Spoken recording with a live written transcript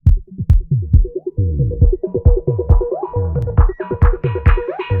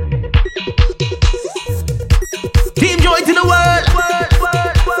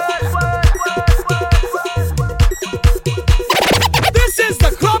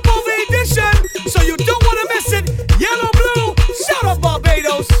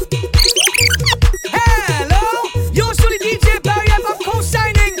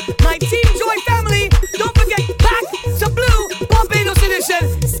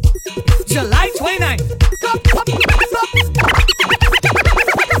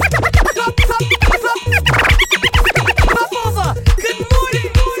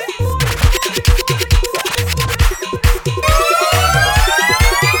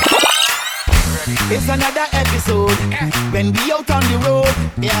It's another episode when we out on the road.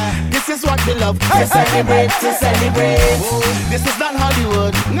 Yeah, this is what we love to celebrate, to celebrate. This is not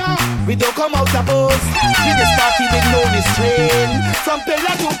Hollywood. No, we don't come out to pose. We just started with no restraint. From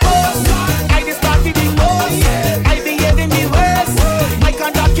pillar to post, I just started the most. I behaving the worst. My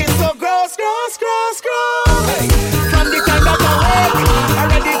conduct is so gross, gross, gross, gross. From the time that I work,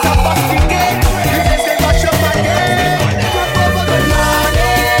 I ready to bust the gate. You just say watch your again. Come over the morning.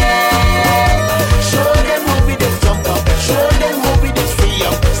 Show them how we just jump up. Show them how we just free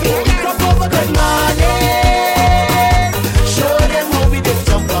up. Come over the morning. Show them how we just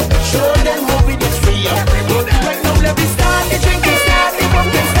jump up. Show them how we just free up. Right now let me start the drinking, start the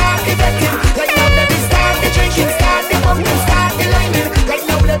pumping, start the betting. Right now let me start the drinking, start the pumping, start the lining. Right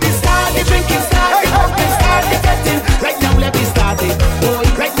now let me start the drinking, start the pumping, start the betting. Right now let me start it. Boy,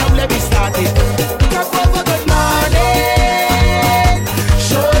 right now let me start it. Come over good morning.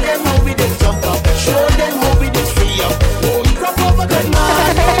 Show them how we just jump up. Show them how we just free up. Boy, come over good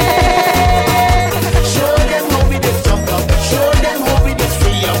morning. Show them how we just jump up. Show them how we just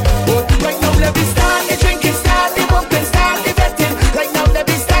free up. Boy, right now let me start the drinking, start the pumping, start the betting. Right now let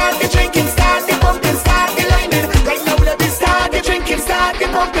me start the drinking, start the pumping, start the lining. Right now let me start the drinking, start the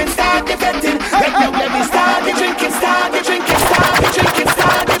pumping, start the betting. Right now let me start the drinking, start the drinking, start the drinking,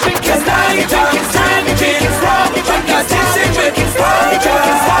 start the drinking, start the drinking, start the drinking, start the drinking, start the drinking, start the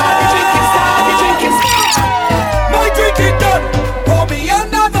drinking, start the drinking, start the drinking. My drinking done. Pour me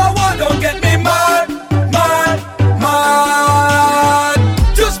another one. Don't get me mad, mad, mad.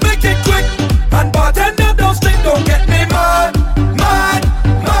 Just make it quick. And bartender don't sleep. Don't get me mad, mad,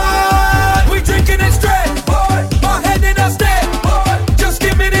 mad. We drinking it straight, boy. My head in a state, boy. Just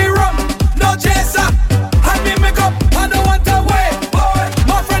give me the rum, no chaser. Hand me make up. I don't want to wait, boy.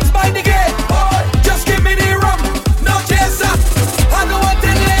 My friends by the gate, boy. Just give me the rum, no chaser. I don't want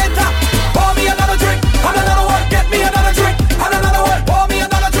it later. Pour me another drink, and another one. Get me another drink, and another one. Pour me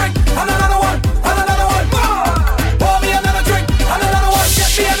another drink, and another one, and another one. Pour me another drink, and another one.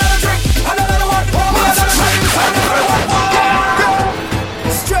 Get me another drink, and another one. Pour me another drink, and another one.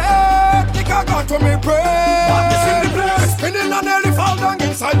 Straight, nigga got to me brain. Madness in the place. Spinning and nearly fall down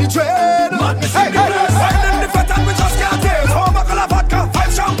inside the train. Madness in the place. Finding the fat and we just can't taste. 4 buckle of vodka,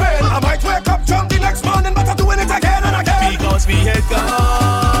 5 champagne. I might wake up drunk the next morning, but I'm doing it again and again. Because we had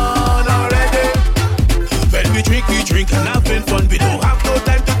gone already. When we drink and having fun. We don't have no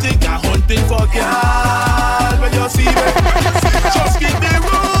time to think I'm hunting for girl. When you see me, just keep the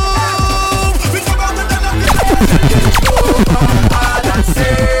room. We come out and then I'm hard and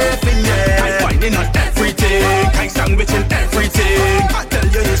safe in there. I'm finding on everything. I'm sandwiching everything. I tell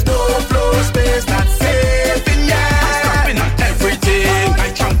you it's no flow space that's safe in there. I'm stopping on everything.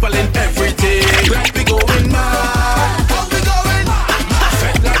 I'm trampling everything. Like we going mad. How we going?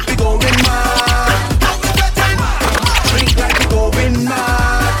 Fed like we going mad. How we getting? Drink like we going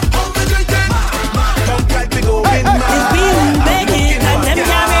mad. How we drinking? Talk like we going mad. We make it and them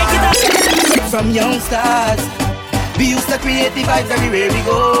can't make it up. From young stars, we used to create the vibes everywhere we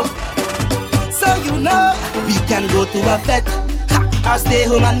go. So you know, we can go to a fete or stay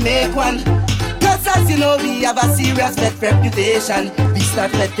home and make one. Cause as you know, we have a serious vet reputation. We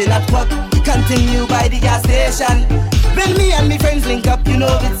start fetting at work, we continue by the gas station. When me and my friends link up, you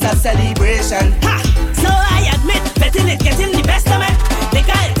know it's a celebration. So I admit, fetting it, getting the best of me. The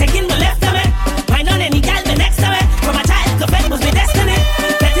girl taking the left of me. Why not any girl the next of me? From a child to fed was my destiny.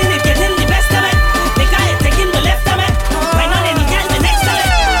 Fetting it, getting the best of me. The girl taking the left of me. Why not any girl the next of me?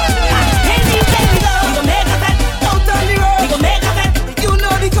 Anywhere we go, we gon' make a fet. Out on the road, we gon' make a fet. You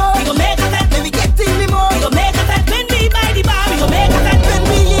know the code, we gon' make a fet. When we get in the mode, we gon' make a fet. When we buy the bar, we gon' make a fet. When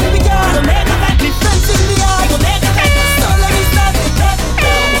we in the car, we gon' make a fet. We friends in the yard, we gon' make a fet. So let me start it.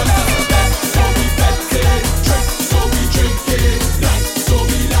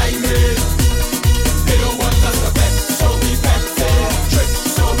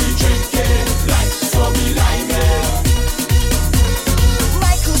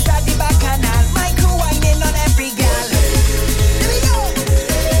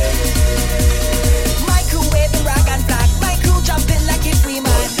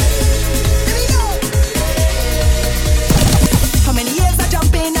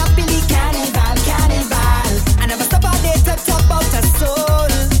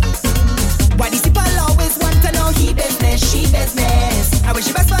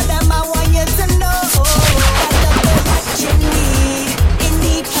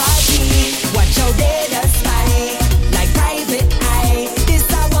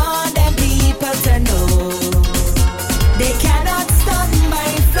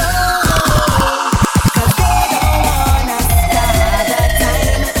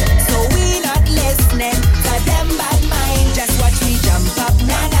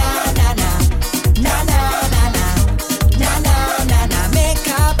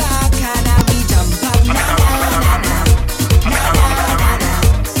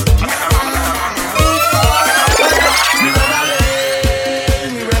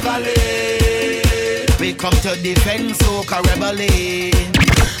 to defend soca rebelling.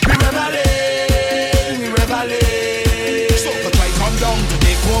 We rebelling. Soca try come down to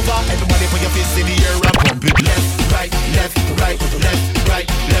take over. Everybody put your fist in the air and bump it. Left, right, left, right, left, right,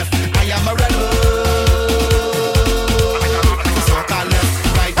 left. I am a rebel. Soca left,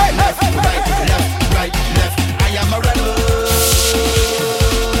 right, left, right, left, right, left. I am a rebel.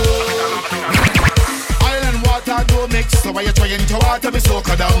 Oil and water don't mix, so why you trying to water me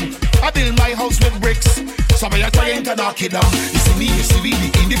soca down? I build my house with bricks, so why you trying to knock it down? You see me, the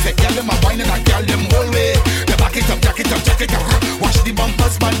indie fat girl, them a wine and a girl, them whole way. They back it up, jack it up, jack it up. Watch the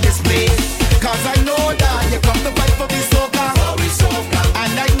bumpers man display. Cause I know that you come to fight for this soca.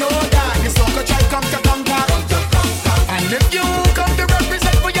 And I know that the soca try come to conquer. And if you come to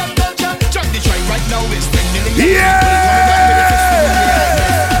represent for your culture, check the try right now is 10 million. Yeah!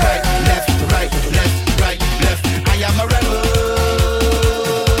 Left, right, left, right, left. I am a rebel.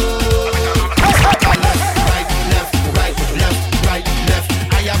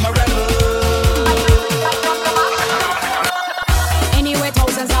 Anyway,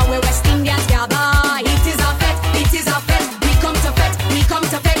 thousands are where West Indians gather. It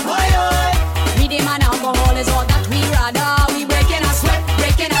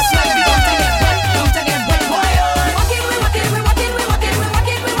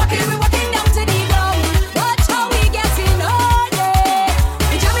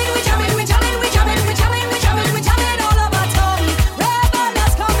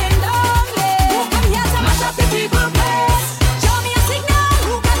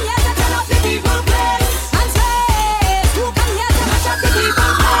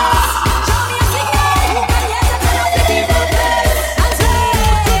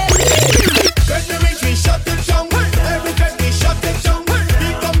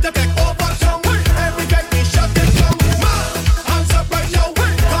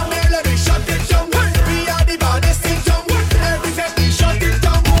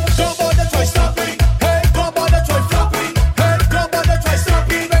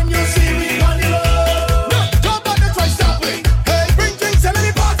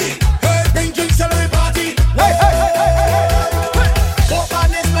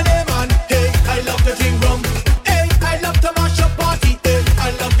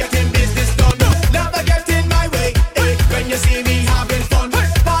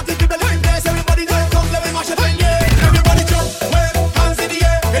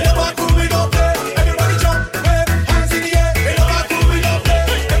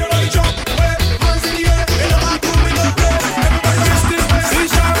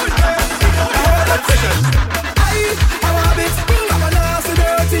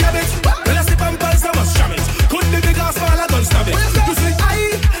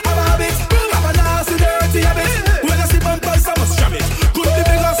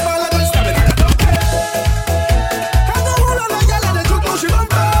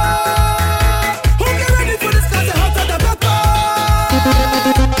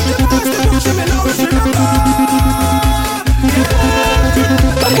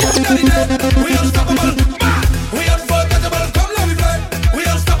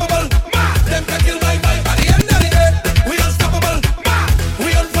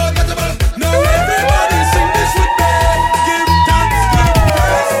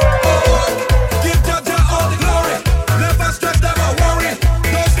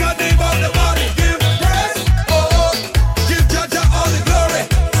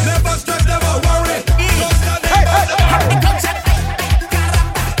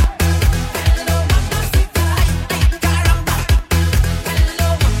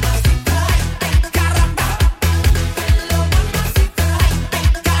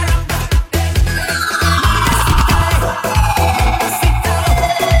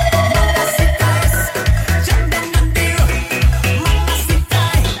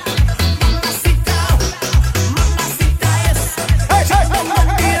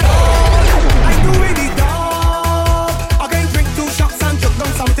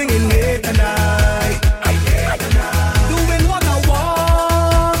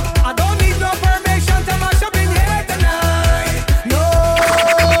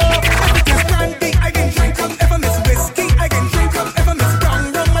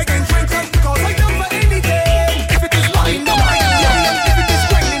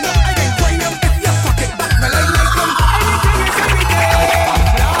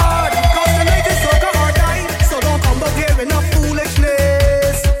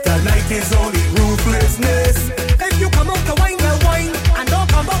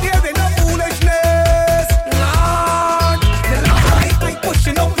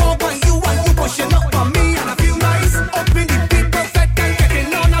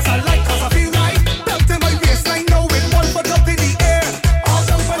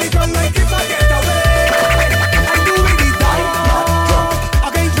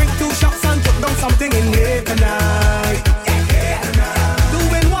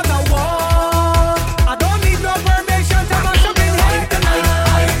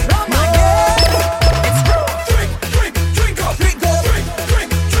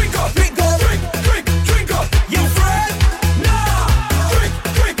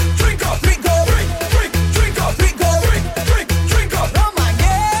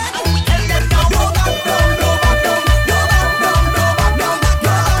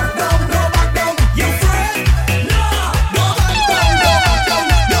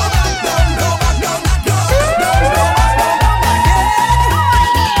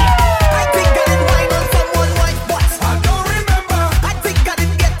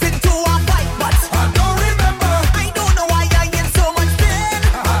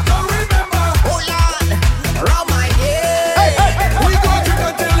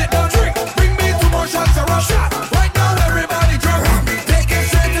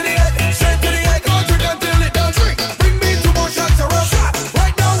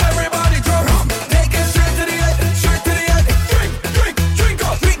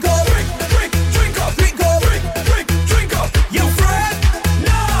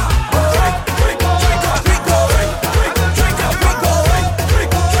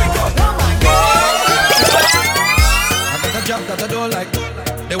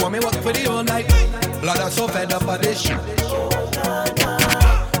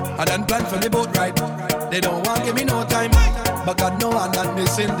I done plan for the boat ride. They don't want give me no time, but God know I'm not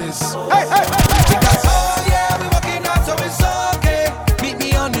missing this. Because oh yeah, we working hard so it's okay. Meet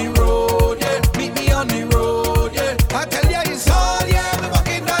me on the road, yeah. Meet me on the road, yeah. I tell ya it's all yeah, we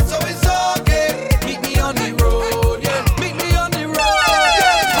working hard so it's okay. Meet me on the road, yeah. Meet me on the road,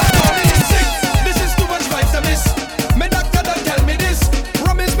 yeah. I'm calling in sick. This is too much vibes to miss. My doctor done tell me this.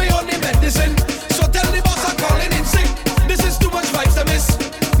 Promise me on the medicine. So tell the boss I'm calling in sick. This is too much vibes to miss.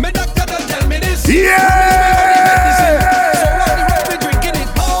 My doctor done tell me this. Yeah!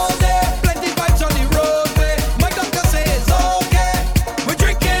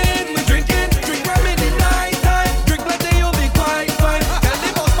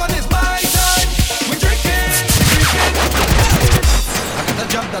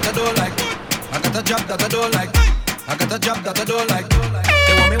 That I don't like. I got a job that I don't like.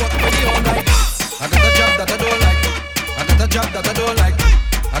 They want me work for the all night. I got a job that I don't like. I got a job that I don't like.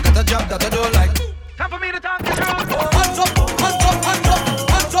 I got a job that I don't like. Time for me to talk the truth. Hands up, hands up, hands up,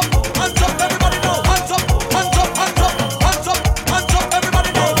 hands up, hands up, everybody know. Hands up, hands up, hands up, hands up, hands up,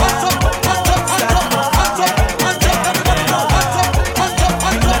 everybody know. Hands up, hands up, hands up, hands up, hands up, everybody know. Hands up, hands up,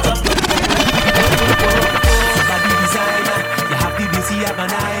 hands up. Body designer, you have BBC up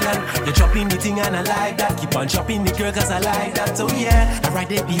an island. You're chopping the thing and I like that. Keep on chopping the girl cause I like that. So yeah, I'm right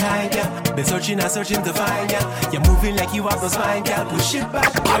there behind ya. Been searching and searching to find ya. You're moving like you have no spine, girl. Push it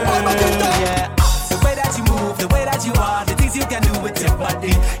back, girl. Yeah. The way that you move, the way that you are, the things you can do with your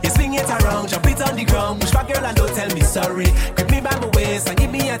body. You swing it around, jump it on the ground. Push back, girl, and don't tell me sorry. Grip me by my waist and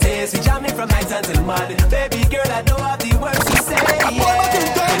give me a taste. We jamming from night until morning. Baby girl, I don't have the words to say. Yeah.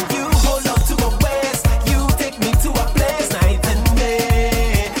 When you hold on to my waist, you take me to a place night and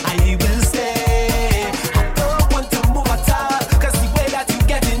day. I will stay. I don't want to move at all, cause the way that you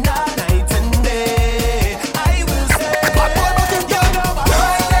get in all night and day. I will stay. You know I'm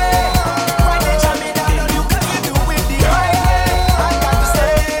right there. Right there, jam me down on you, cause you do it the right way. I got to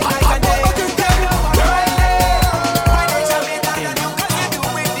stay. I can day. You know I'm right there. Right there, jam me down on you, cause you do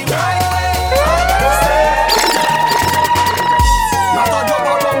it the right way. I got to stay.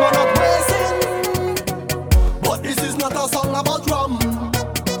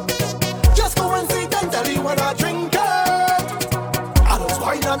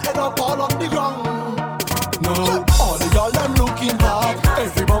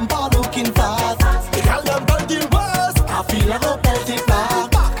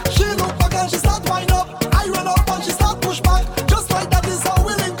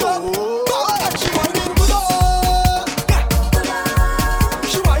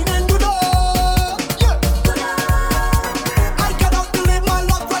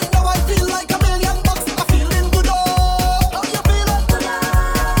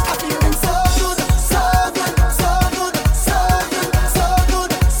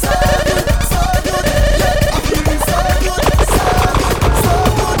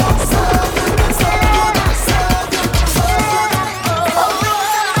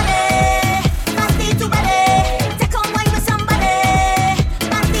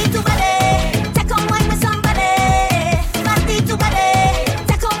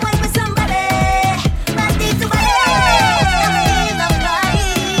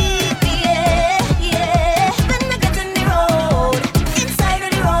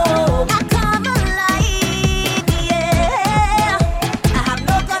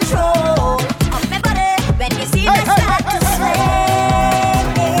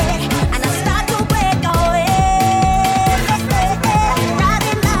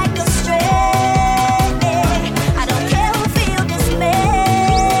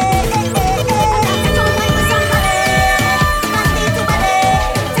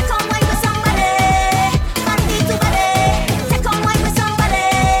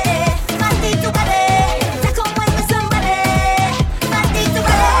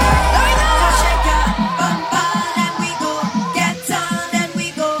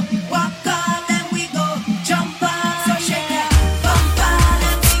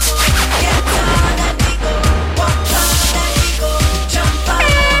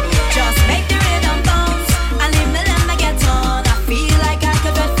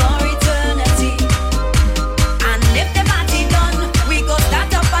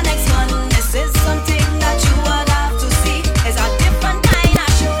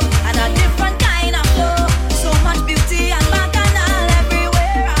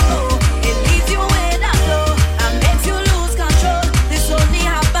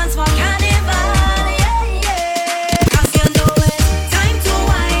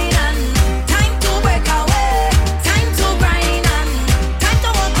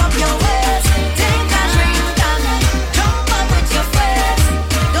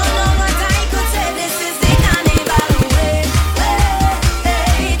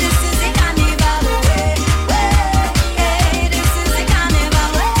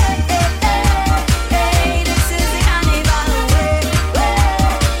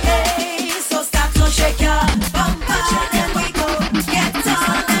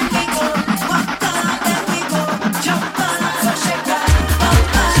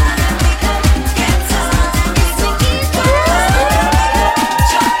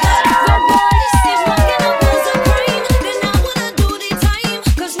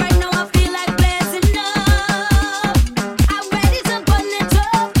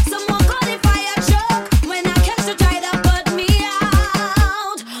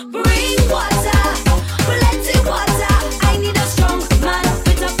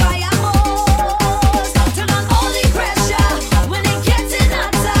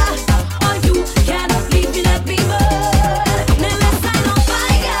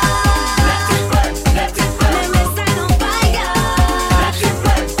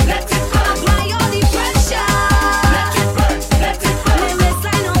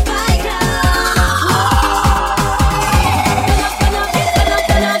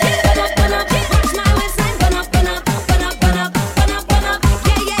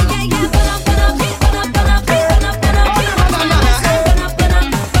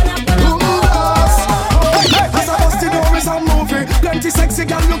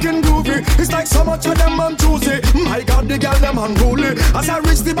 looking groovy. It's like so much of them on Tuesday. My God, the girl them unruly. As I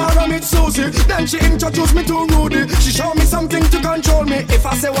reach the bar, I meet Susie. Then she introduced me to Rudy. She showed me something to control me. If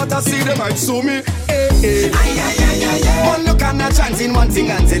I say what I see, they might sue me. One look and a chance in one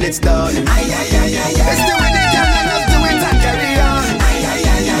thing until it's done. It's the way they can and us do it and carry on.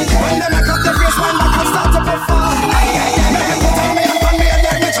 When they make up the face, when back and start to perform. Make me put on me and on me and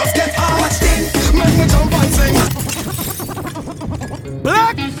let me just get hard. Make me jump and sing.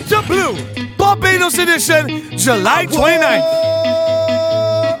 Black to Blue, Barbados edition, July 29th.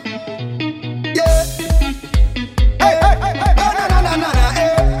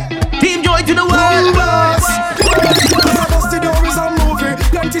 Team Joy to the world. The door is a movie.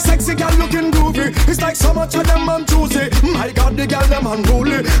 Plenty sexy girl looking groovy. It's like so much of them on Tuesday. My God, the girl them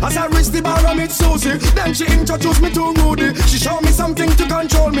unruly. As I reach the bar, I meet Susie. Then she introduced me to Rudy. She showed me something to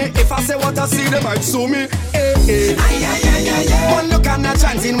control me. If I say what I see, they might sue me. One look and a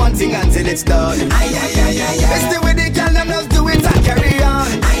chance in one thing until it's done. It's the way the girl them just do it and carry on.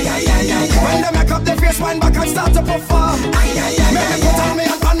 When they make up the face, wind back and start to perform. Make me put on me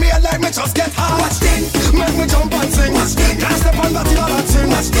and on me and let me just get hard. Make me jump and sing. Can't step on that balancing.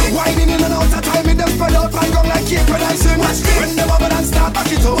 Winding in and out of time, me them spread out and go like cake when I sing. When the bubble and start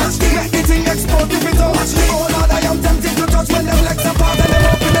back it up, make the thing explode if it up. Oh Lord, I am tempted to touch when them legs apart and them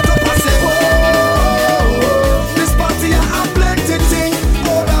open it up and say, whoa, this party I have plenty thing.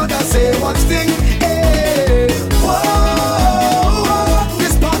 Oh Lord, I say what's thing. Hey, whoa,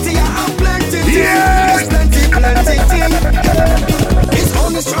 this party I have plenty thing. There's plenty thing. It's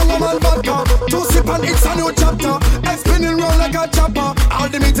only stronger man vodka. Two sip and it's a new chapter. It's spinning round like a chopper. All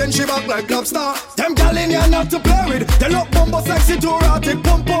the meat and she back like lobster. Them gal in here not to play with. They look bumbo sexy to rotted.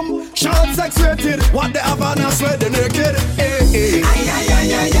 Pum pum, short sex rated. What they have on us where they naked.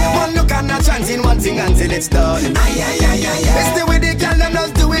 One look and a chance in one thing until it's done. It's the way they gal them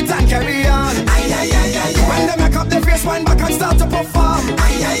just do it and carry on. When they make up their face, wind back and start to perform.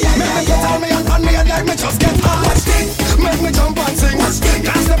 Make me put on me and on me and let me just get hard. Make me jump and sing.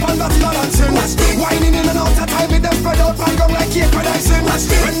 Can't step on that balancing. Winding in and out of time, with them spread out and go like cake when I sing.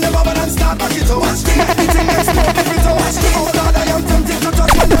 When the bubble and start back it up. Everything explode if it up. Oh Lord, I am tempted to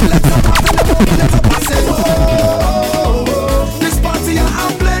touch when them legs apart and them open it up and say, whoa, this party I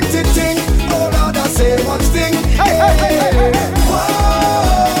have plenty thing. Oh Lord, I say one thing. Whoa,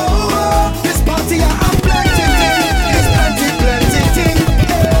 this party I have plenty thing. It's plenty thing.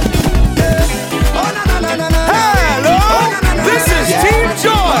 Oh na na na na na. Hello, this is Team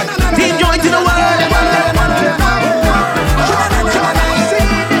Joy. Team Joy to the world.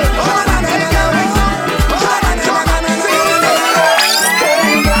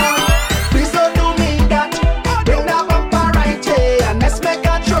 Please don't do me that. Bring that bumper right here and let's make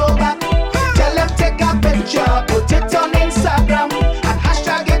a throwback. Tell them take a picture, put it on Instagram and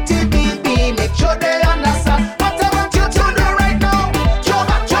hashtag it TBB. Make sure they understand what I want you to do right now. Throw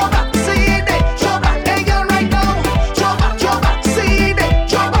back, see it. Throw back, hey girl, right now. Throw back, see it.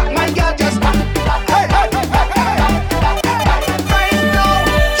 Throw back, my girl, just back. Hey, right now.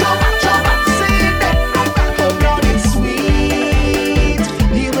 Throw back, see it. Oh Lord, it's sweet.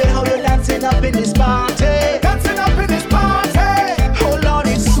 The way how you're dancing up in this party. Dancing up in this party. Oh Lord,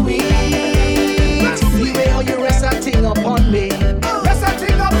 it's sweet. The way how you rest that thing upon me. Rest that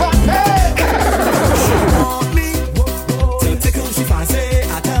thing upon me. Want me to tickle she fancy.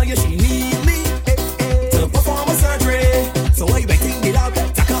 I tell you she need me to perform a surgery. So why you waiting it out?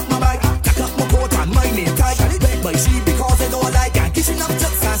 Tack up my bag, tack up my coat and my name tag. Wet by she because I don't like and kissing up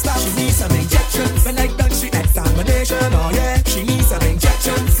just and stop. She needs some injections. When I done she examination, oh yeah. She needs some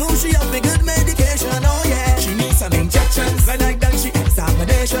injections. So she have a good medication, oh yeah. She needs some injections. When I done she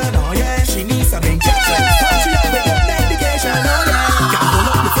examination, oh yeah. She needs some injections. So she have a good medication, oh yeah. Can't pull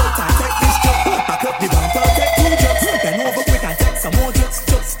up the foot and take this job. Back up the bumper, take 2 jumps. Bend over quick and take some more jumps.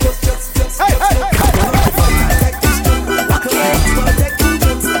 Can't pull up the foot and take this job. Back up the bumper, take 2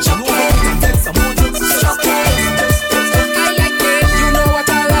 jumps. Jump over quick and take some more jumps. I like it, you know what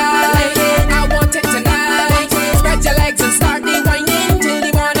I like. I want it tonight. Spread your legs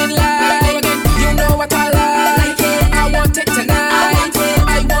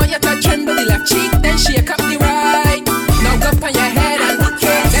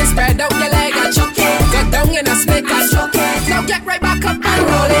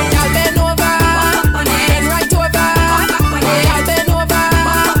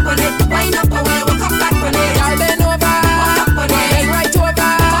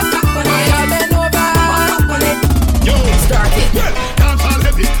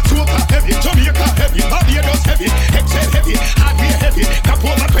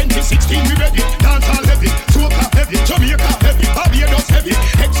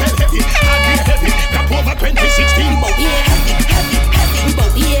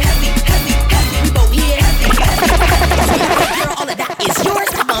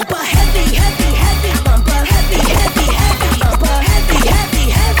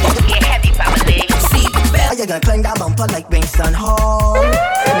gonna climb that bumper like Winston Hall. Oops,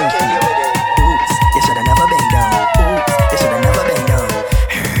 you shoulda never been down. Oops, you shoulda never been down.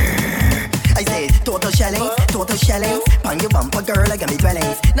 I said, total shelling. Pan your bumper, girl, I got me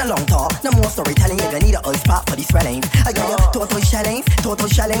dwellings. No long talk, no more storytelling. You gonna need a ice pop for these swellings. I got you total shellings.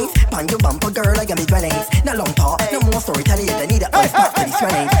 Pan your bumper, girl, I got me dwellings. No long talk, no more storytelling. You gonna need a ice pop for these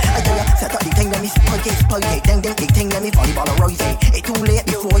swellings. I got you set up the thing, let me spike it. Then big thing, let me volleyball a rose. It's too late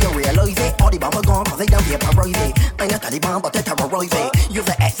before you realize it. All the bumper gone, cause they don't vaporize it. I'm not Taliban, but they terrorize it. Use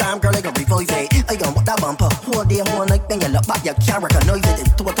the X-time, girl, I gon' revise it. I gon' walk that bumper, whole day, whole night. Then you look back, you can't recognize it.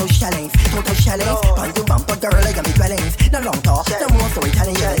 It's total shellings. Pan your bumper, girl, I got me dwellings. No long talk, no more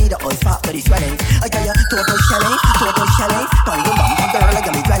storytelling. You need a ice pop for these swellings. I tell you, total shelling. Pan your bumper, girl, I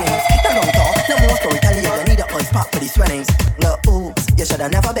got me dwellings. No long talk, no more storytelling. You need a ice pop for these swellings. No, oops, you shoulda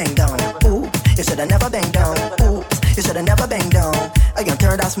never been down. Oops, you shoulda never been down. Oops, you shoulda never been down. I can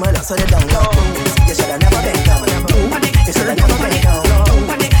turn that smile upside down. No, oops, you shoulda never been down. Oops, you shoulda never been down.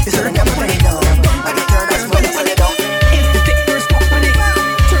 Oops, you shoulda never been down. I can turn that smile upside down. If the stick first pop on it,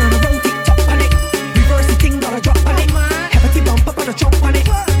 turn around, tick tock on it. Reverse the thing, gotta drop on it. Have a tip bumper, gotta chop on it.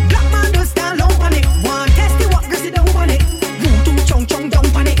 Black man don't stand low on it. One test the walk, girls sit down on it. Voodoo chong chong down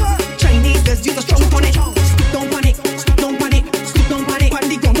on it. Chinese girls use a strong on it. Stoop down on it, stoop down on it, stoop down on it.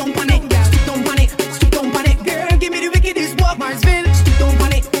 Pandy ground down on it, stoop down on it, stoop down on it. Girl, give me the wickedest walk, Marsville. Stoop down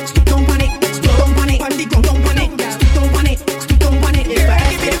on it, stoop down on it, stoop down on it. Pandy ground down on it, stoop down on it, stoop down on it. Girl, give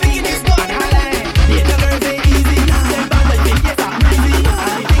me the wickedest walk. Yeah, the girls say easy, them bad like me, yes I'm easy.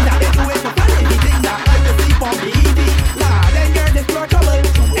 And the things that they do is for fun, and the things that I just see for me easy. Nah, then girl, this pure trouble.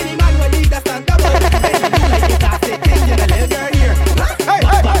 Any man will need a stand double. Then you do like it, I say things in a little girl here.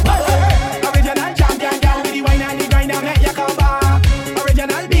 Original champion girl with the wine and the grind, now make you come back.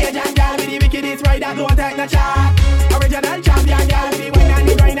 Original Bajan girl with the wickedest ride, that don't take no chat. Original champion girl with the wine and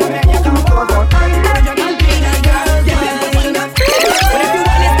the grind, now make you come back. Original Bajan girl, get them for money now. But if you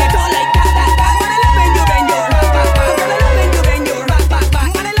want it, get all like that. And I love when you bend your back. And I love when you bend your back.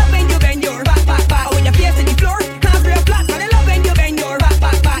 And I love when you bend your back. Oh, when you face to the floor, hands real flat. And I love when you bend your back.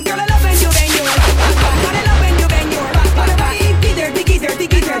 Girl, I love when you bend your back. And I love when you bend your back. Dirty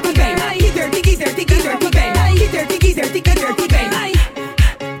bang. Dirty bang. Dirty bang.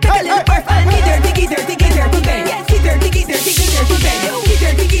 Take a little birth and dirty bang. Yes, dirty bang.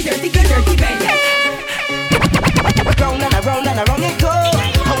 Round and around it go.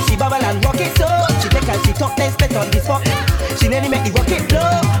 How she bubble and rock it so. She take and she talk then spit on this spot. She nearly make the rocket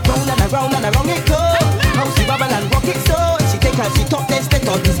flow. Round and around it go. How she bubble and rock it so. She take and she talk then spit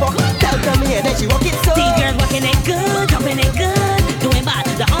on this spot. Tell me and then she rock it so. See girl rocking it good, dropping it good, doing bad,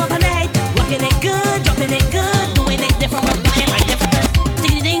 the arm on the head, rocking it good, dropping it good, doing it different, rocking like different.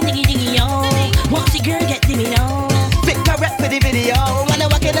 Diggy yo, once the girl get to me now. Fit correct for the video. Wanna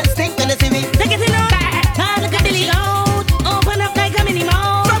walk in and stink when they see me. Take it in on, look at the out, open up like a mini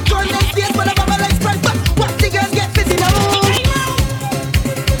mouth. From turn next stage for the bubble like Sprite. But watch the girls get busy now.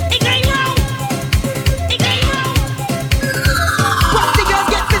 It ain't wrong. Watch the girls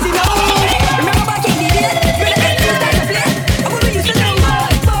get busy now. Remember back in the day,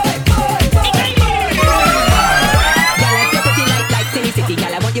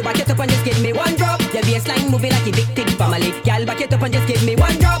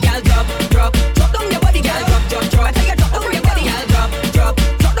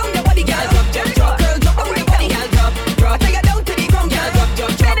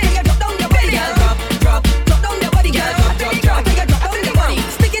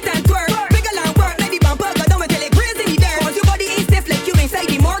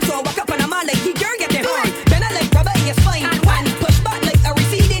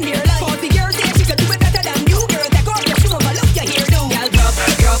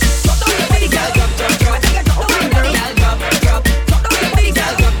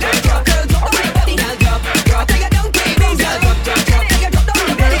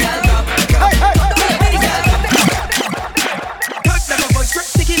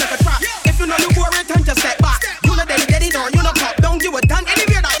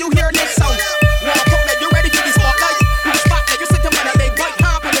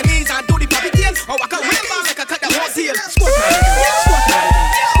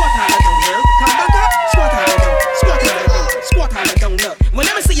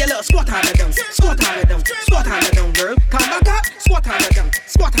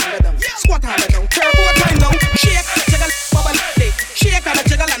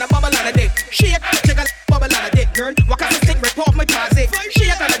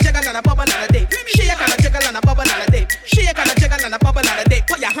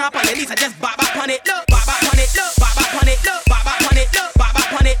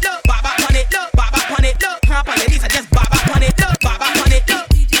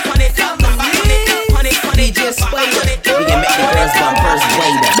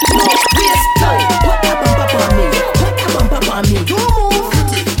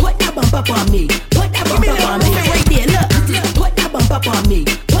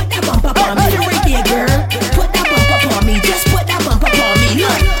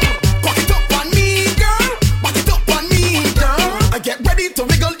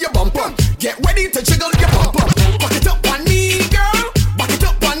 your bumper. Get ready to jiggle your bumper. Back it up on me, girl. Back it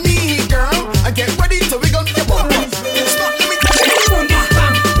up on me, girl. And get ready to wiggle your bumper. Stop, let me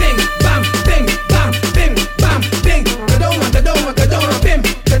Bam, bing, bam, bing, bam, bing, bam, bing. Gadoma, gadoma, gadoma, bim.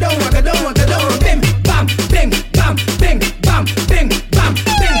 Gadoma, gadoma, gadoma, bim. Bam, bing, bam, bing, bam, bing, bam,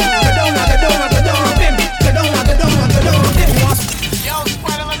 bing. Gadoma, gadoma, gadoma, bim. Gadoma, gadoma, gadoma, bim.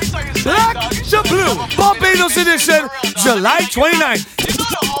 Black to Blue, Barbados edition, July 29th.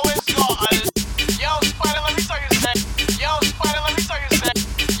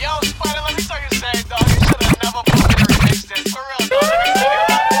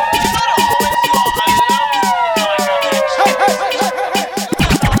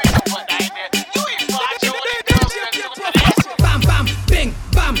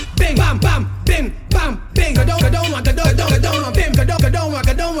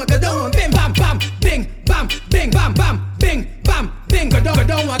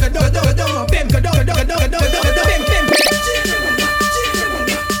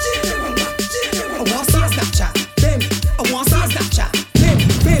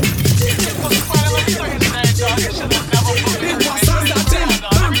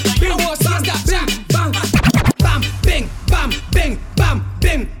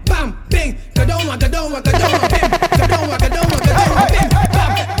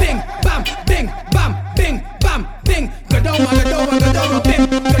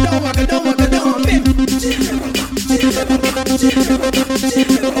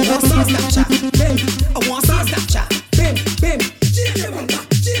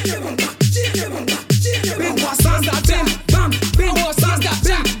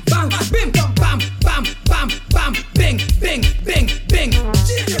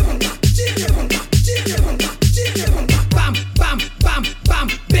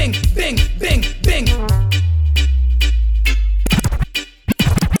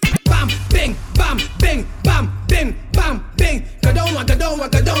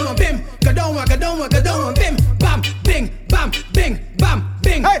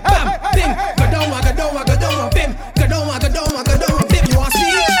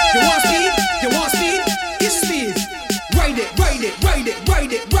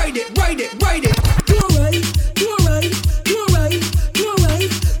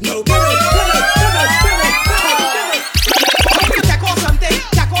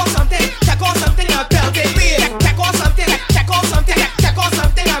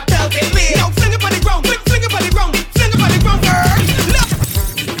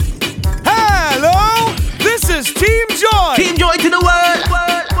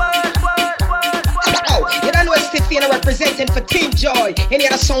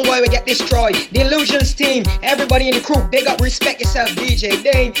 Everybody in the crew, big up, respect yourself, DJ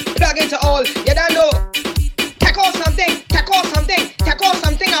Dane. Plug into all, you don't know. Tackle something, tackle something, tackle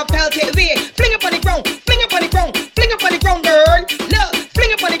something, I'll pelt it away. Fling up on the ground, fling up on the ground, fling up on the ground, girl. Look,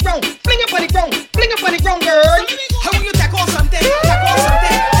 fling up on the ground, fling up on the ground, fling up on the ground, girl. How will you tackle something, tackle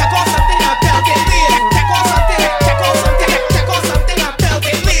something, tackle something, I'll pelt it away. Tackle something, tackle something, tackle something, I'll pelt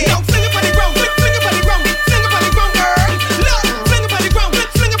it away. Now fling up on the ground, fling up on the ground, fling up on the ground, girl. Look, fling up on the ground,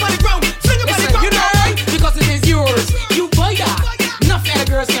 fling up on the ground, fling up on the ground, girl. Because it is yours, you buy that. Enough other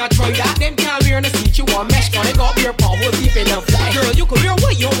girls can't try that. Them can't wear in the seat, you want mesh, gonna go up your paw, will deep in the fly. Girl, you could wear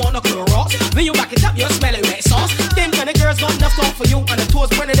what you want, no Clorox. When you back it up, you smell it wet sauce. Them kind of girls got enough talk for you, and the toes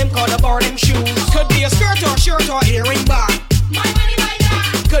one of them call a bar them shoes. Could be a skirt or shirt or earring bar. My money buy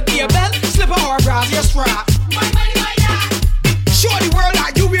that. Could be a belt, slipper or bra, your strap. My money buy that. Show the world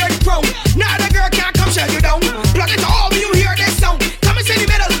that you wear the crown. Now the girl can't come shut you down. Plug it all, you hear this sound. Come and say the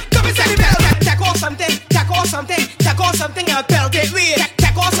middle, come and say the middle. Tackle something, tackle something, tackle something, I'll pelt it with.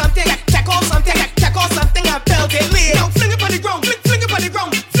 Tackle something, tackle something, tackle something, I'll pelt it with. Now fling up on the ground, fling up on the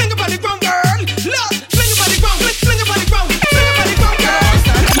ground, fling up on the ground, girl. Look, fling up on the ground, fling up on the ground, fling up on the ground,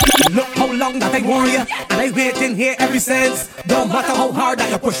 girl. Look how long that I warn you, and I waiting here ever since. Don't matter how hard that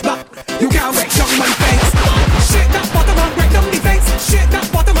you push back, you can't break down my fence. Shit that bottom and break down the fence. Shit that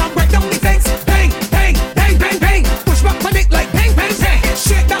bottom and break down the fence. Bang, bang, bang, bang, bang. Push back my dick like bang, bang, bang.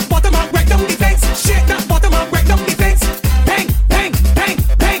 Shit that bottom and break down the fence. Shit that bottom and break down the fence. Bang, bang, bang,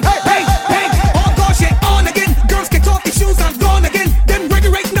 bang, bang, bang. Oh gosh, shit on again. Girls kick off the shoes and gone again. Then ready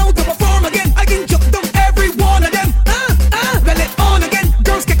right now to perform again. I can jump down every one of them. Well it on again.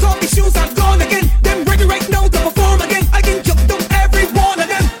 Girls kick off the shoes and gone again. Then ready right now to perform again. I can jump down every one of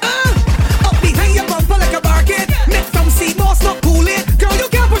them. Up behind your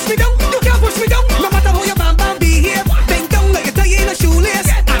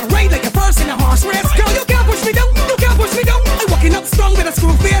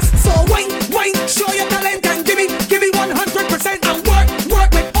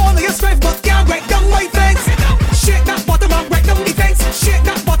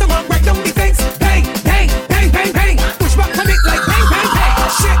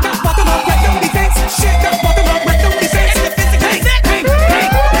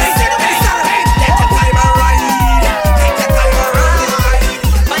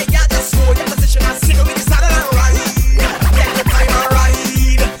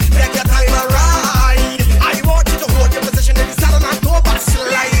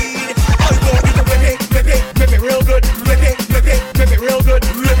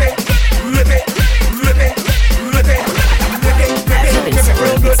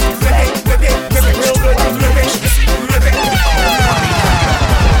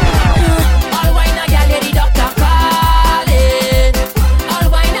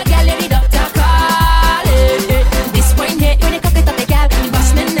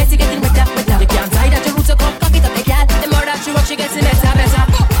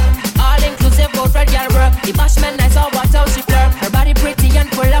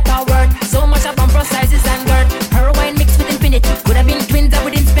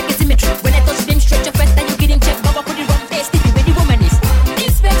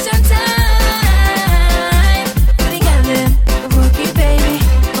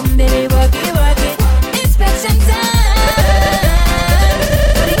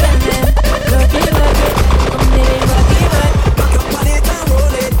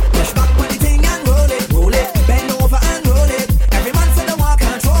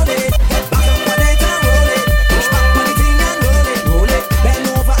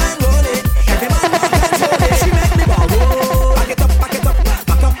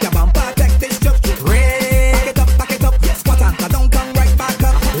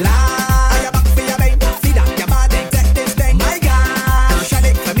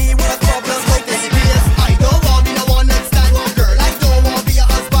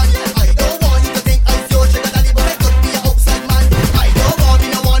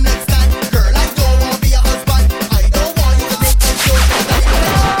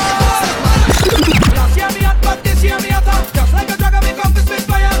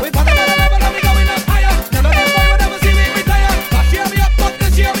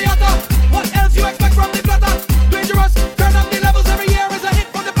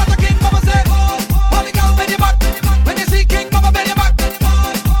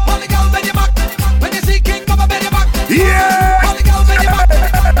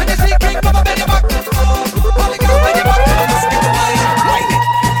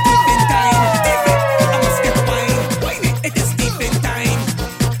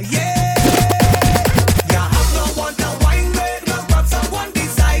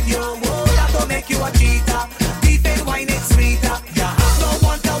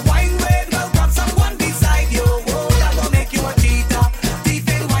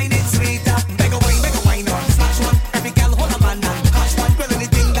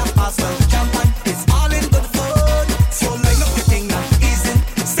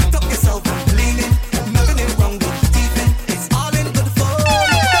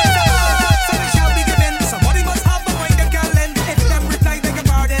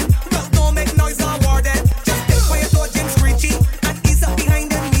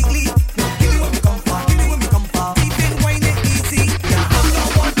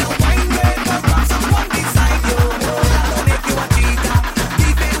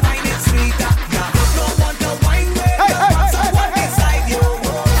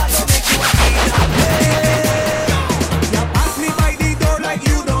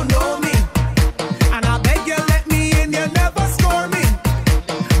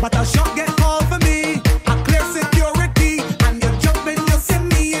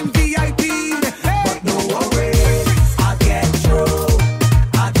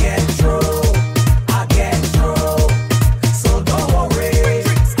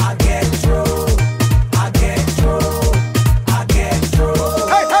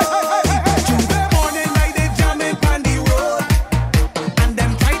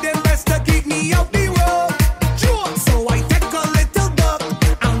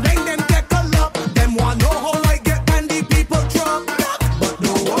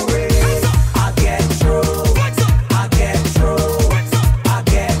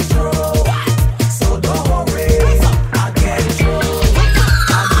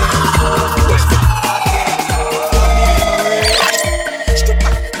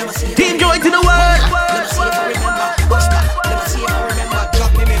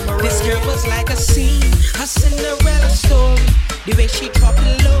was like a scene, a Cinderella story. The way she drop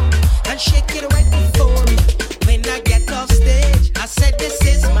it low and shake it right before me. When I get off stage, I said this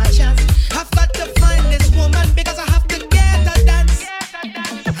is my chance. I've got to find this woman because I have to get her dance.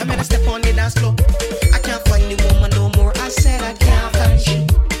 I made a step on the dance floor. I can't find the woman no more. I said I can't find she.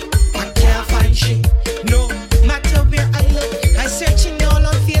 I can't find she. No matter where I look, I searching all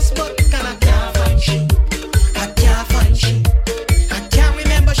on Facebook and I can't find she. I can't find she. I can't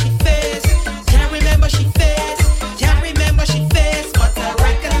remember she face. Can't remember she face. Can't remember she face. But I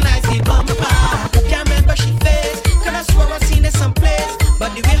recognize the bumper. Can't remember she face. Cause I swore I seen it someplace.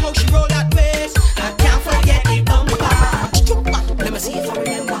 But the way how she roll that waist, I can't forget the bumper. Let me see if I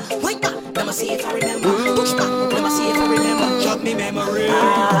remember. Wait back. Let me see if I remember. Push back. Let me see if I remember. Jog me memory.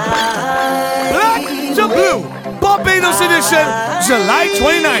 Black to Blue, Barbados edition, July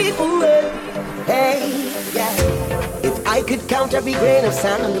 29th. Hey, yeah. If I could count every grain of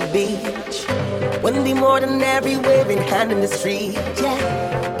sand on the beach, wouldn't be more than every waving hand in the street.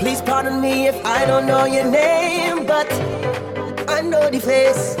 Yeah. Please pardon me if I don't know your name, but I know the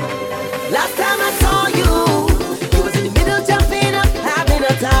face. Last time I saw you, you was in the middle jumping up, having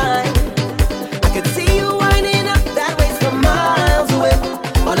a time. I could see you winding up that waist from miles away.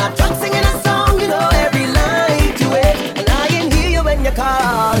 On our trunk singing a song, you know every line to it. And I can hear you when you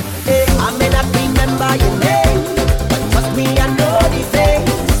call. Hey, I may not remember your name, but trust me, I know the face.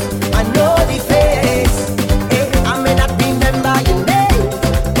 I know the face. Hey, I may not remember your name,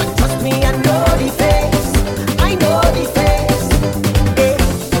 but trust me, I know the face. I know the face. Hey,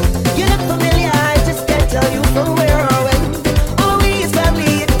 you look familiar, I just can't tell you from where or when. Oh, we is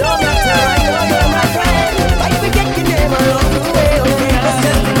family, it don't matter. I know you're my friend. I forget your name along the way. Okay, but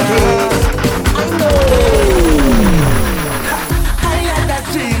just in case, I know. I had that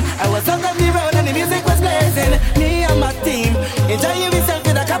dream. I was on the road and the music was blazing. Me and my team enjoying yourself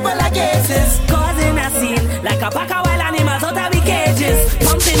with a couple of cases. Causing a scene like a pack of wild animals out of the cages.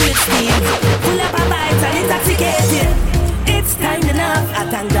 Pumping with steam, full up of vibes and intoxicated. It's time enough. I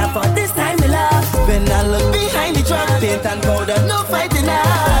thank God for this time we love. When I look behind the truck, paint and powder, no fighting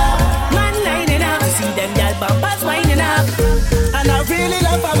up. Man lining up to see them gal bumpers winding up. And I really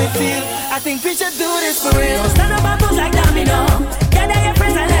love how it feel. I think we should do this for real. Don't stand up and pose like domino. Gather your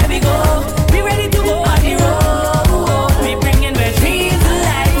friends and let me go. Be ready to go on the road. We bringing our dreams to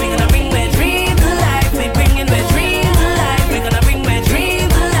life. We gonna bring our dreams to life. We bringing our dreams to life. We gonna bring our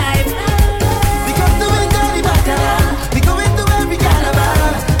dreams to life. We come to enjoy the bacala. We go into every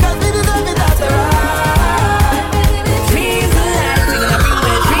carnival. Cause we deserve it after all. Dreams to life. We gonna bring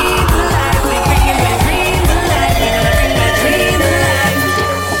our dreams to life. We bringing our dreams to life. We gonna bring our dreams to life.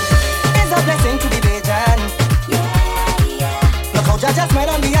 It's a blessing to be Bajan. Look how Jah just made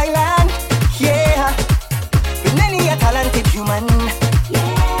on the island. Yeah. With many a talented human.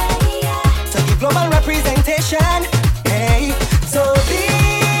 To give global representation. Hey. So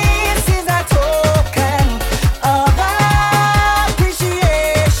this is a token of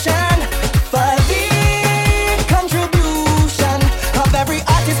appreciation for the contribution of every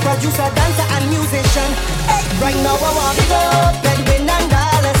artist, producer, dancer, and musician. Hey. Right now I want to go Bedwin and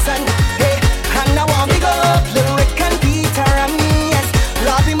Allison. Hey. And I want to go Lil Rick and Peter and yes,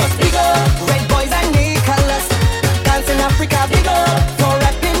 Lord we must big up Red Boys and Nicholas. Dancing Africa big up for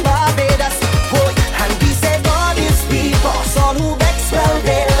rapping Barbados. Boy, and we say God is people. All who vex well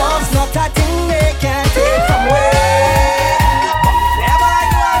they love's not a thing they can't take from away. Wherever I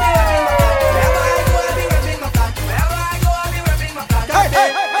go I'll be rapping my cat. Wherever I go I'll be rapping my cat. Wherever I go I'll be rapping my cat.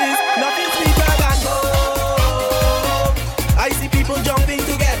 It's nothing sweeter than home. I see people jumping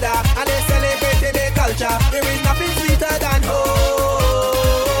together and they celebrating their culture. There is nothing sweeter than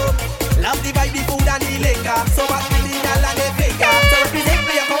home. Love the vibe, the food and the liquor. So much original and they figure. So represent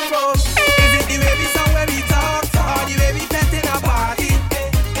where you come from. Is it the way we song when we talk, or the way we felt in a party?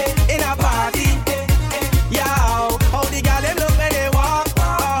 In a party. Yeah, how the girl them look when they walk,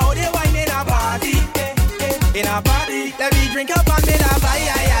 or how they whine in a party. In a party, let me drink up and then a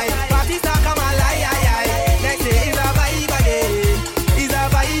vibe. Party start come alive. Next day is a vibe again. Is a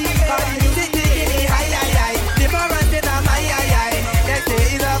vibe. Party music taking it high. Different state of my Next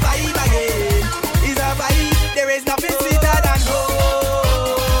day is a vibe again. Is a vibe. There is nothing sweeter than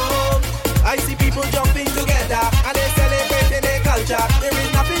home. I see people jumping together and they celebrating their culture. There is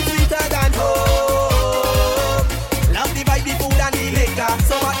nothing sweeter than home. Love the vibe, the food and the liquor.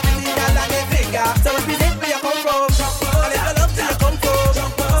 So much original and they figure. So represent where you come from. And if you love till you come from.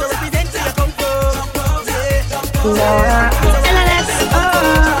 So represent till you come from. Yeah.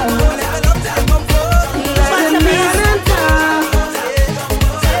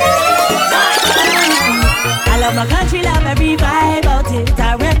 I love my country, love every vibe out it.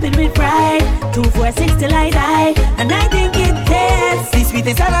 I rep it with pride. till I die, and I think it tastes the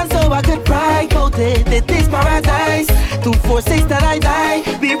sweetest and so I could cry about it. It is paradise. 246 that I die.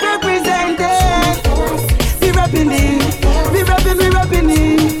 We represent it. We repping it. We repping it.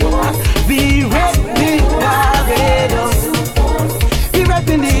 We repping Barbados. We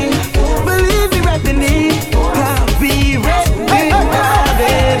repping it. Believe we repping it. We repping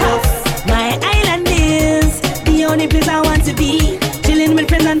Barbados. My island is the only place I want to be. Chilling with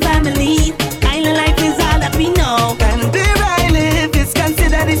friends and family. Island life is all that we know. And where I live is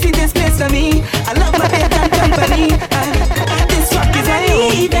considered the sweetest place for me. I love my bed and company. This rock is my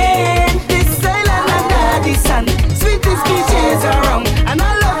home. This island under the sun. Sweetest beaches around. And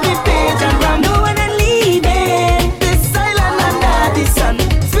I love me page and rum. No one and leaving. This island under the sun.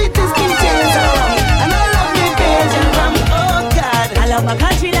 Sweetest beaches around. And I love me page and rum. Oh God. I love my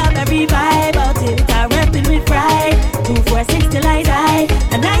country, love every vibe about it. I rep it with pride. 246 till I die.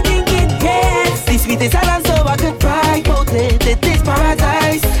 And I think it tastes the sweetest island so I could cry about it. It is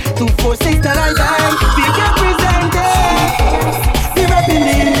paradise. 246 till I die. We represent it. We repping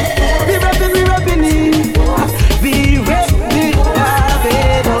it. We repping it. We repping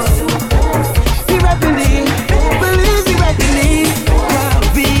Barbados. We repping it. Believe we repping it.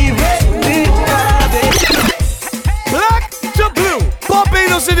 We repping Barbados. Black to Blue,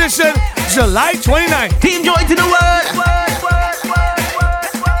 Barbados edition, July 29th. Team Joy to the world.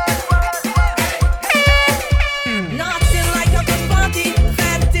 Nothing like a good party.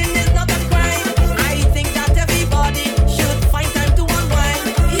 Venting is not a crime. I think that everybody should find time to unwind.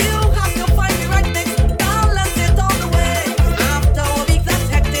 You have to find the right mix. Balance it all the way. After a week that's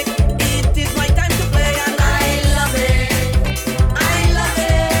hectic, it is my time to play, and I love it. I love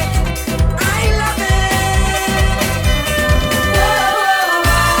it. I love it.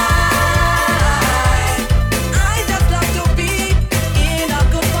 I just love to be in a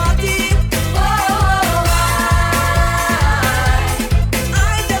good party.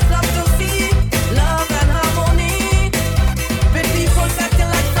 I just love to see love and harmony with people acting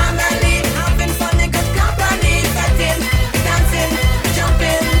like family, having fun in good company, betting, dancing,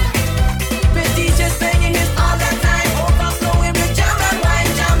 jumping, with DJs playing it all the time, overflowing with jam and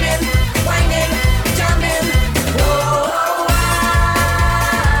wine, jamming, whining, jamming.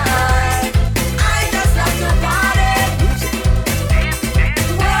 I just love to party.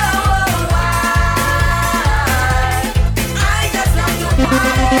 I just love to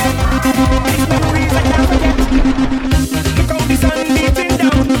party. Look how the sun beating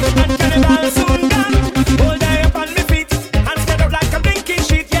down, and carnival soon gone. Hold I up on my feet, and spread out like a blinking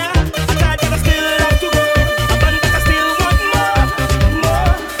sheet, yeah. I thought that I still have to go, but I still want more.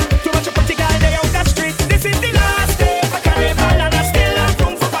 Too much of pretty girl they out the street. This is the last day for carnival, and I still have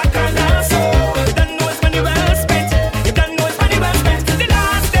room for bacchanal. So you don't know it's money well spent. You don't know it's money well spent. The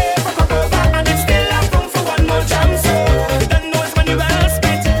last day for crop over, and it still have room for one more jam. So you don't know it's money well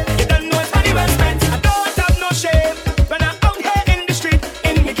spent. You don't know it's money well spent. I don't have no shame when I'm out here in the street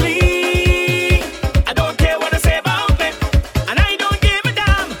in me clean. I don't care what they say about me, and I don't give a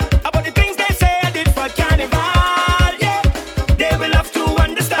damn about the things they say I did for carnival. Yeah, they will have to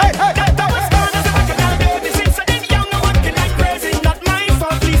understand that I was born as a bacchanal baby since I did young. I'm working like crazy, not my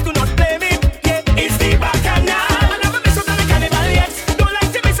fault. Please do not blame it. Yeah, it's the bacchanal. I never miss out on the carnival yet. Don't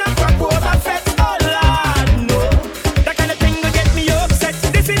like to miss a crop over fest. Oh Lord, no, that kind of thing will get me upset.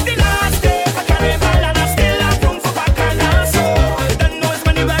 This is the last day for carnival, and I still have room for bacchanal. So you don't know it's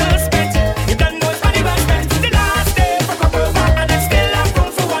money well spent. You don't know it's money well spent. The last day for crop over, and I still have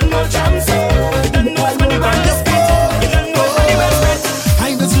room for one more jam. So you don't know it's money well spent. You don't know it's money well spent.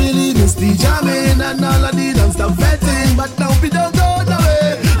 I just really miss the jamming and all of the non-stop fetting, but now we don't go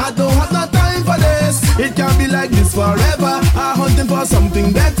away. I don't have no time for this. It can't be like this forever. I'm hunting for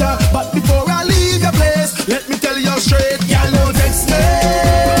something better, but before I leave your place, let me tell you straight, y'all don't text me.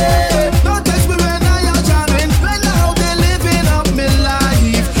 Don't text me when I am jamming. When I out there living up my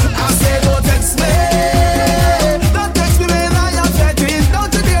life, I say don't text me. Don't text me when I am fetting.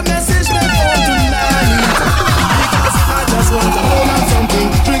 Don't you dare message me phone tonight. Because I just want to hold on something,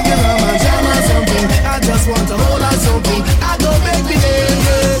 drinking rum and jam or something. I just want to hold on something. I go make me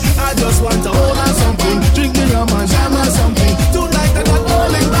name. I just want to hold on something, drinking rum and jam or something. Tonight I got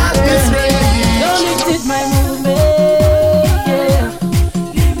all in bad this rain.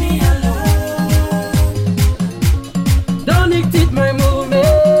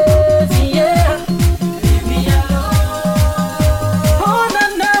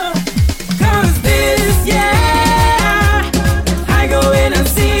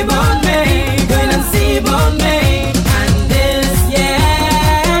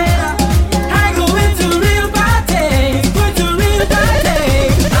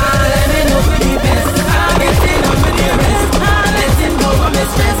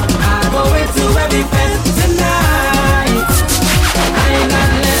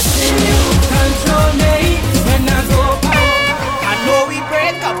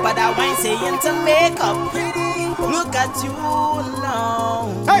 saying to make up. Look at you now.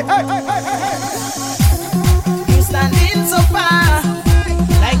 Hey, hey, hey, hey, hey, hey. You standing so far,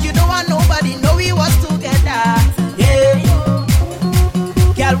 like you don't want nobody know we was together. Yeah.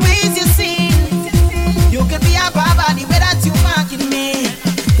 Girl, raise your scene. You could be a baba the way that you marking me.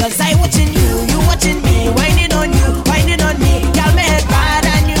 Cause I watching you watching me. Whining on you, whining on me. Girl, my head bad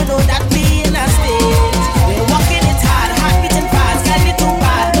and you know that me in a state. We're walking it hard, heart beating fast. Girl, you too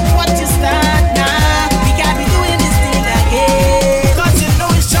bad, look what you stand now. We can't be doing this thing again. Cause you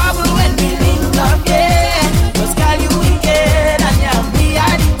know it's trouble when we link up, yeah. Cause girl, you wicked and you're me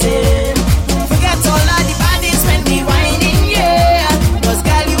addicted. Forget all of the baddies when we whining, yeah. Cause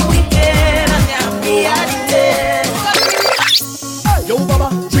girl, you wicked and you're me addicted. Yo, Baba,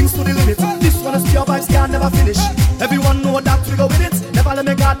 drinks to the limit. This one is pure vibes, can never finish. Everyone know that we go with it. Never let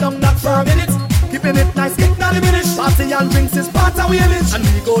me guard down that for a minute. Keeping it nice, kick not diminish. Party and drinks is part of our image. And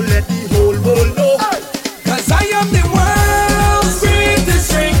we go let the whole world know. Cause I am the world's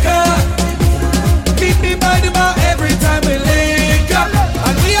greatest drinker. Keep me by the bar every time we link up.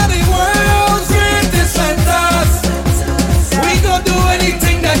 And we are the world's greatest centers. We go do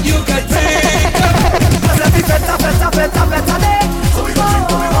anything that you can think of. Cause every better day. So we go drink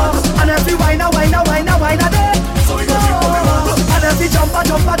what we want. And every wine a day. So we go drink what we want. And every jumper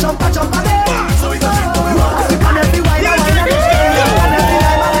day. So we go drink what we want. And every wine a day. And every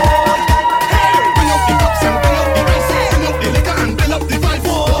lime a day. Bring up the cups and bring up the ice. Bring up the liquor and bring up the vibe.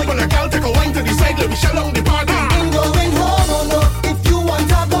 Oh, when a girl take a wine to the side, let me shut down the party. Ain't going home, oh no. If you want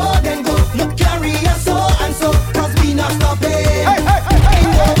to go, then go. Look, carry us so and so, cause we not stopping. Ain't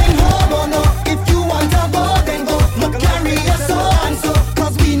going home, oh no. If you want to go, then go. Look, carry us so and so,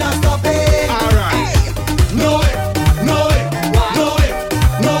 cause we not stopping. Alright. No way, no way, no way.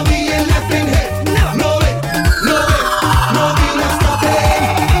 No being left in here. No way, no way, no we not stopping.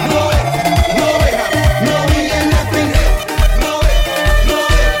 No way, no way, no being left in here. No way, no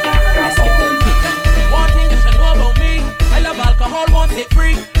way. One thing you should know about me, I love alcohol, won't take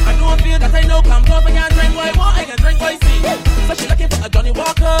free. I don't feel that I know come close, I can't drink what I want, I can drink what I see. So she looking for a Johnny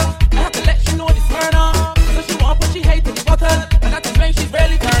Walker, I have to let you know this burner. So she want but she hate the bottle, and that's the drink she's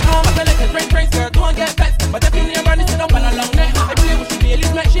barely turned on. I feel like a drink, girl, don't get vexed. But definitely I'm running, sit up on a long neck. I believe what she be, at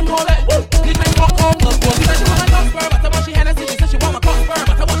least make she more like, woo. This drink walk home, look good. She said she want my cock spur, but I want she Hennessy. She said she want my cock spur,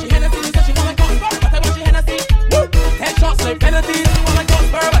 but I want she Hennessy. She said she want my cock spur, but I want she Hennessy. Woo. Headshots, no penalties. She want my cock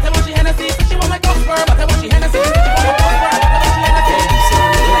spur, but I want she Hennessy. She said she want my cock spur, but I want she Hennessy. She said she want my cock spur, but I want she Hennessy.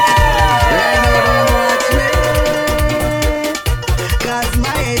 Cause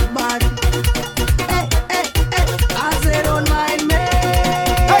my head bad. I say don't mind me.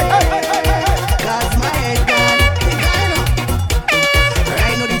 Cause my head bad.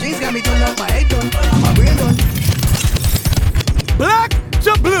 Right now the drinks got me turned up, my head done, my brain done. Black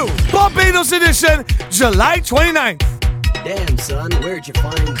to Blue, Barbados edition, July 29th. Damn, son, where'd you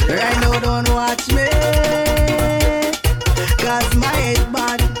find this? Right now don't watch me. Cause my head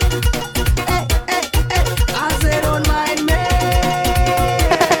bad. I say don't mind me.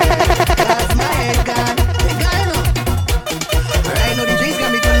 Cause my head gone. Right now the drinks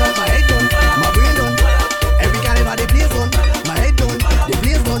got me turned up, my head done, my brain done. Every carnival the place done, my head done, the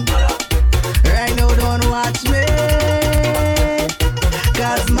place done. Right now don't watch me.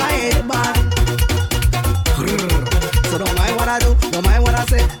 Cause my head bad. So don't mind what I do, don't mind what I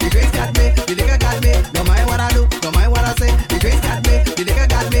say. The drinks got me, the liquor got me. Don't mind what I do, don't mind what I say. The drinks got me, the liquor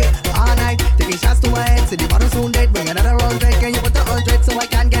got me. All night, taking shots to my head. See the bottle soon dead, bring another round drink. Can you put the 100 so I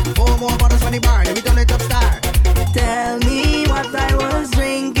can get 4 more bottles from the bar? Then we turn it up star. Tell me what I was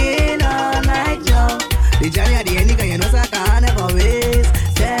drinking all night, yo. The Johnny at the end, you know, so I can't never waste.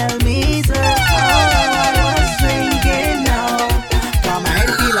 Tell me, sir, all I was drinking now. Come my head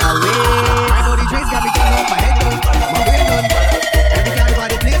feel away. I know the drinks got me turned up, my head done, my brain done. Every carnival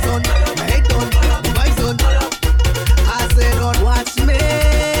the place on, my head done, the vibes done. I say don't watch me,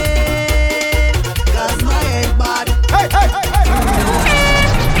 cause my head bad.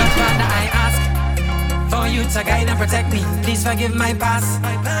 That's why I ask for you to guide and protect me. Please forgive my past.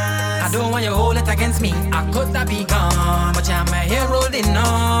 I don't want you hold it against me. I could have be gone, but you're my hero holding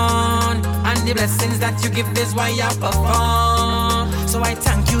on. And the blessings that you give is why I perform. So I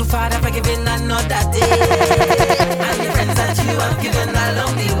thank you, Father, for giving another day. And the friends that you have given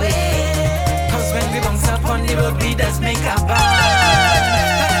along the way. Cause when we bounce up on the road, we just make a bond.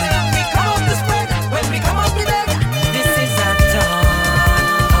 When we come out the spread, when we come out the bed, this is a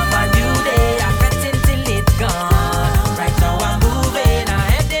dawn of a new day. I fret until it's gone. Right now I'm moving, I'm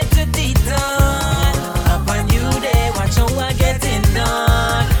headed to the dawn of a new day. Watch how I get it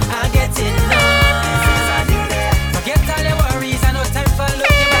done, I get it done. This is a new day. Forget all your worries, I no time for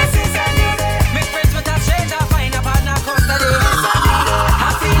looking back. This is a new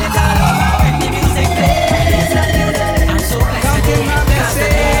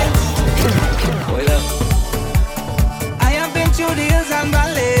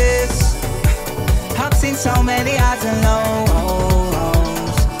so many highs and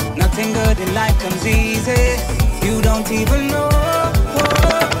lows. Nothing good in life comes easy. You don't even know.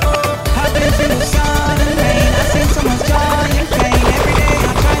 I've been through sun and rain. I've seen so much joy and pain. Every day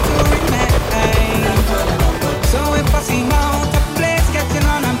I try to remain. So if I see out of place, catching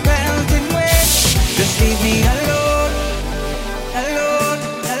on and pelting weight, just leave me alone, alone,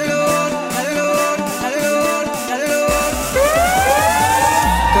 alone, alone, alone, alone.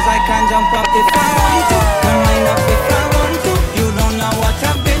 'Cause I can't jump up if I want to, can wind up if I want to. You don't know what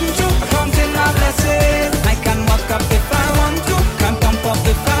I've been through. Counting my blessings. I can walk up if I want to, can pump up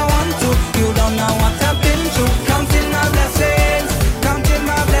if I want to. You don't know what I've been through. Counting my blessings, counting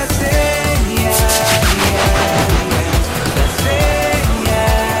my blessings. Yeah, yeah, yeah. Blessing,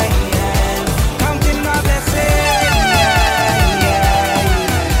 yeah, yeah. Counting my blessings. Yeah, yeah,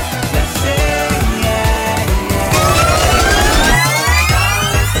 yeah. Blessing, yeah, yeah.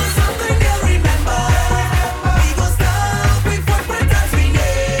 Something you'll remember.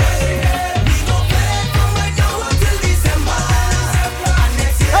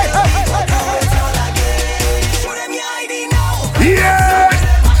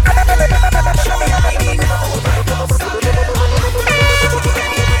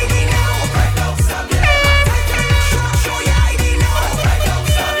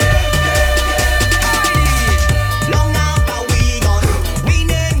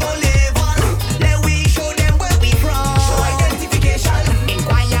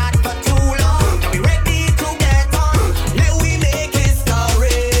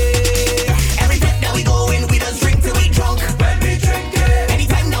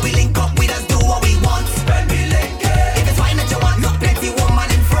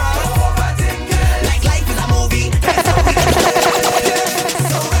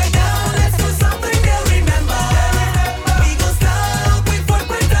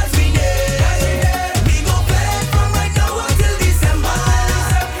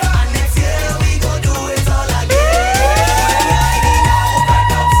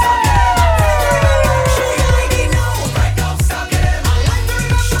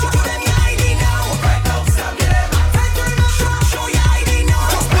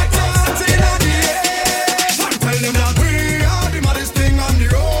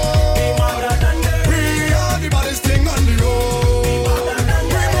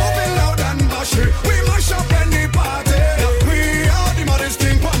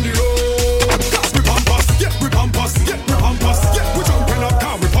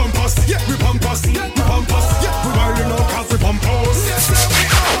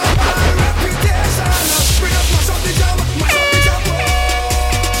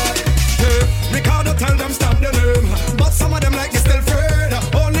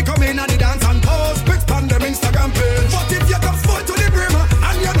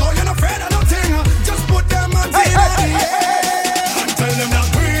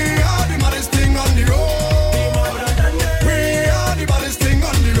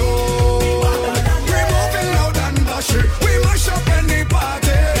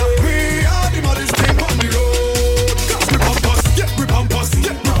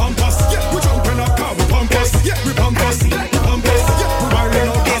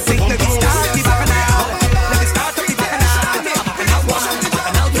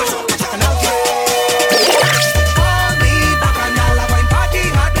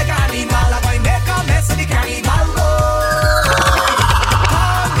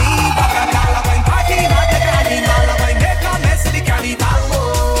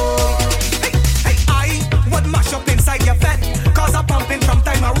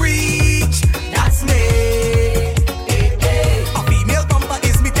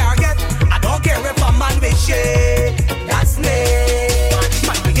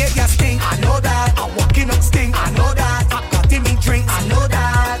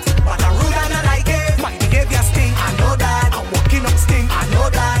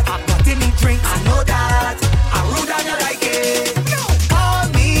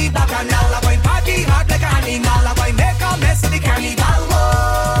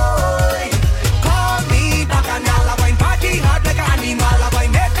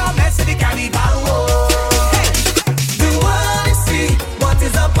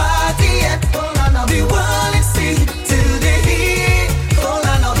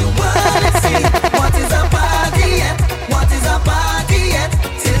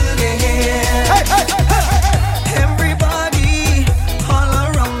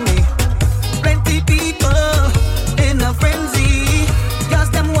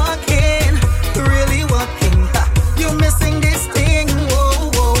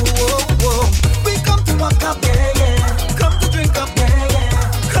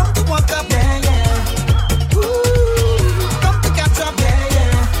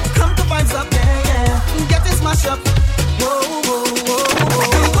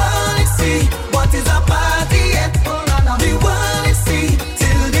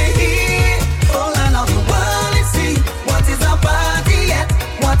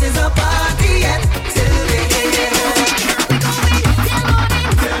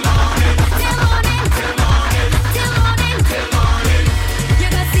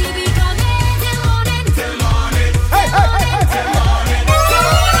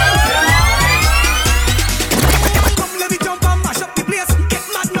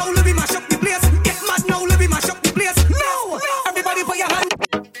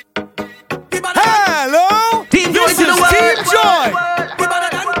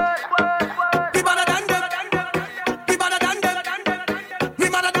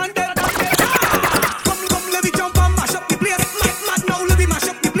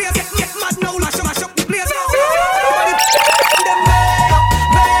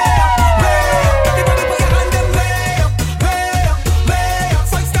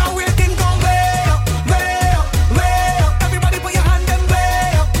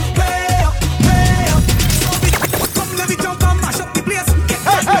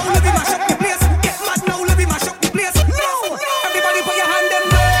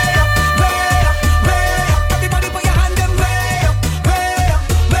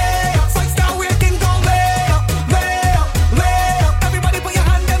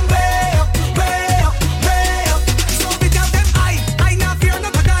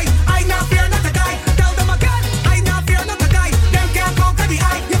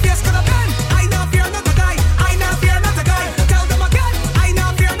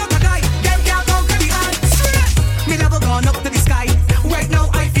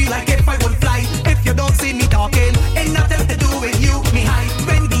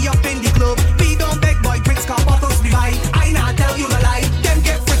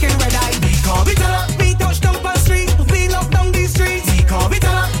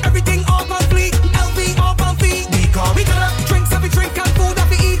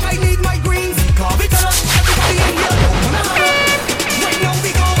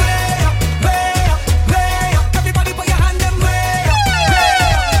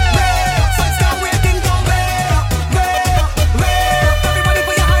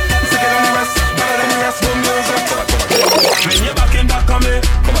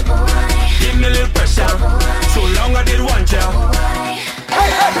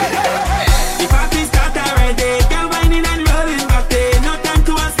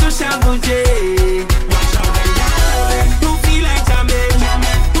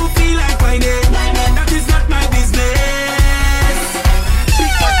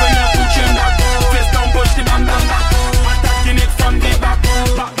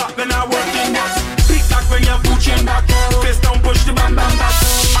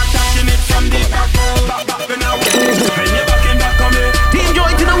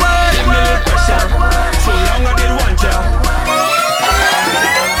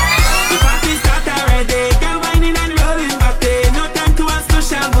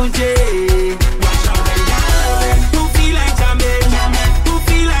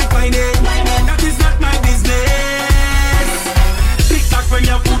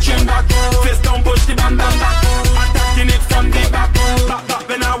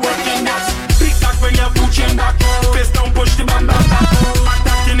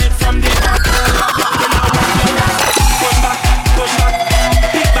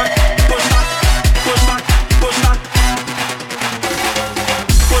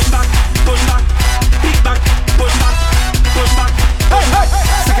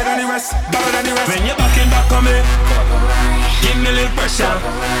 pressure.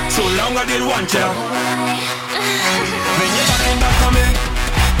 So long I did want ya. When you back on me,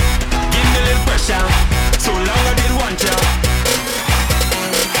 give me a little pressure. So long I did want ya.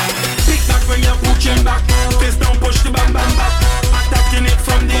 Pick back when you're pushing back. Face down, push the bam bam back. Attacking it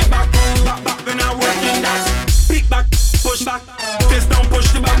from the back. Back when I'm working that. Pick back, push back. Face down, push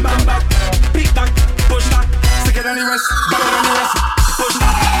the bam bam back. Pick back, push back. Sicker than the rest, better than the rest. Push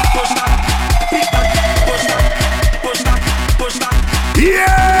back, push back. Pick back, push back, push back, push back.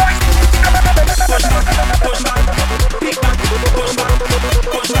 Yeah! Push back, push back. Pick back, push back,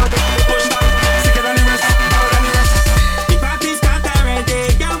 push back, push back. Sicker than the rest, better than the rest. The party start already.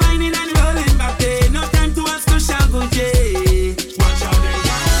 Girl whining and rolling back there. No time to ask to shout good day. Watch out they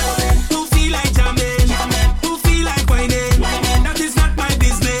yelling. Who feel like jamming? Who feel like whining? That is not my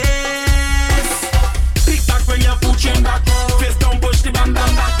business. Pick back when you're pushing back. Face down, push the bam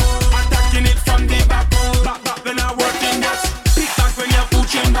bam back. Attacking it from the back. Back when I'm working that. Pick back when you're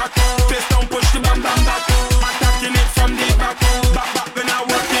pushing back. Face down, push the bam bam back. Attacking it from the back. Back when I'm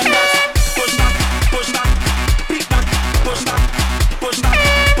working that. Push back, push back. Pick back, push back, push back,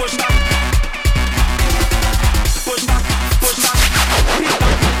 push back. Push back, push back. Pick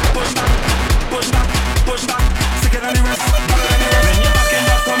back, push back, push back, push back. Sicker than the rest, better than the rest. When you're back and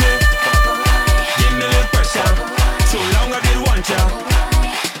back on me, give me a little pressure. So long I did want ya.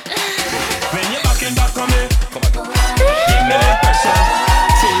 When you're back and back on me, give me a little pressure.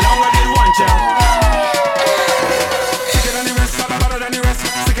 So long I did want ya. Sicker than the rest, better than the rest.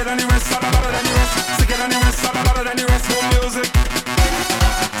 Sicker than the rest, better than the rest. Sicker than the rest, better than the rest. More music.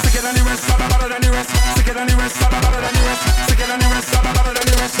 Sicker than the rest, better than the rest. Sicker than the rest, better than the rest. Sicker than the rest, better than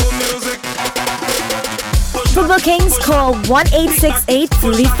the rest. More music. For bookings, call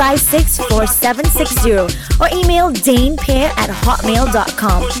 1-868-356-4760 or email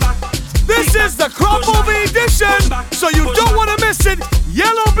danepair@hotmail.com. This is the crop over edition, so you don't want to miss it.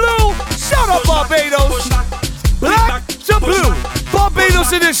 Yellow, blue, shout out Barbados. Black to blue,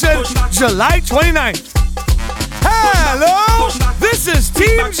 Barbados edition, July 29th. Hello, this is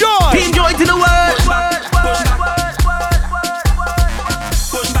Team Joy. Team Joy to the world.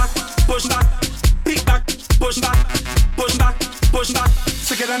 Push back, push back. Pick back, push back, push back, push back.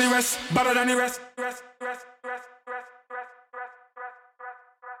 Sicker than the rest, better than the rest.